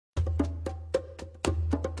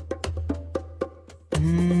We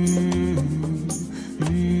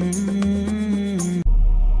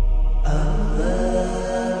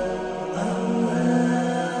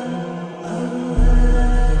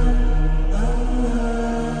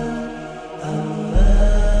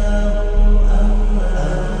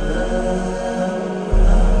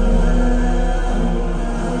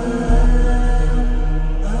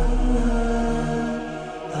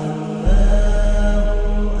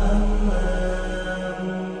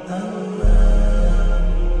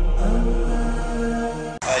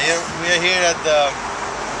are here at the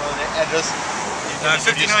address.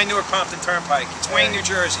 59 Newark Compton Turnpike. It's Wayne, New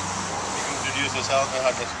Jersey. You can introduce yourself and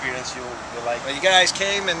how the experience you like. Well, you guys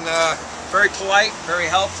came and very polite, very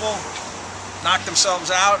helpful, knocked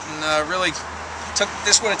themselves out, and really took.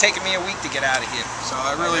 This would have taken me a week to get out of here. So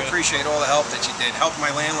I really appreciate all the help that you did. Helped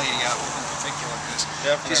my landlady out in particular because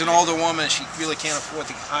she's an older woman. She really can't afford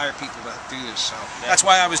to hire people to do this. So that's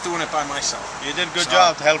why I was doing it by myself. You did a good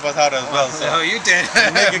job to help us out as well. So. Oh, you did.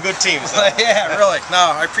 You make a good team. So. Yeah, really.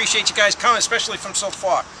 No, I appreciate you guys coming, especially from so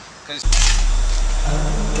far. Because.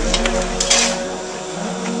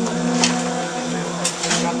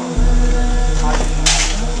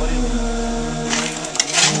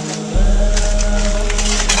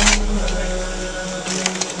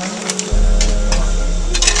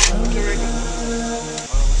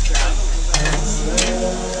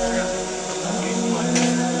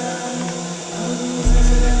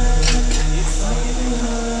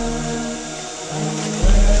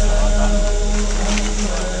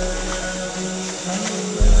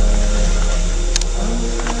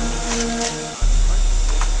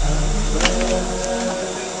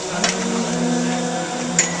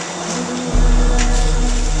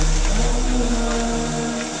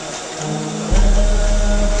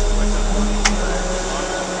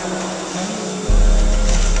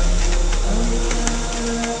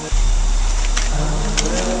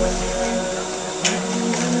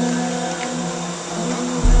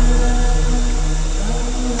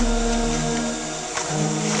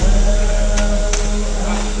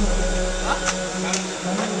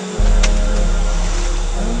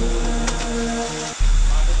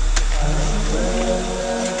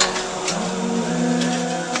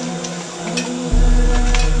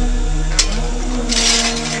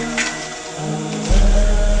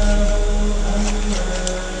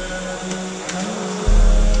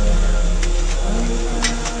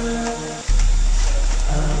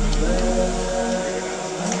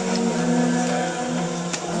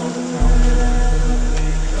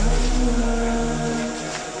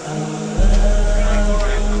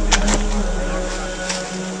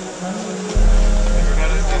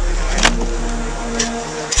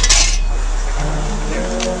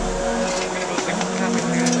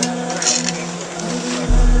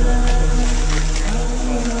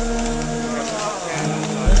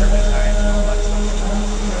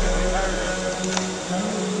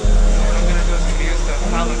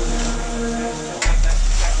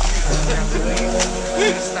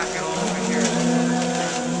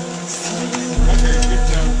 Good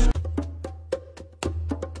job.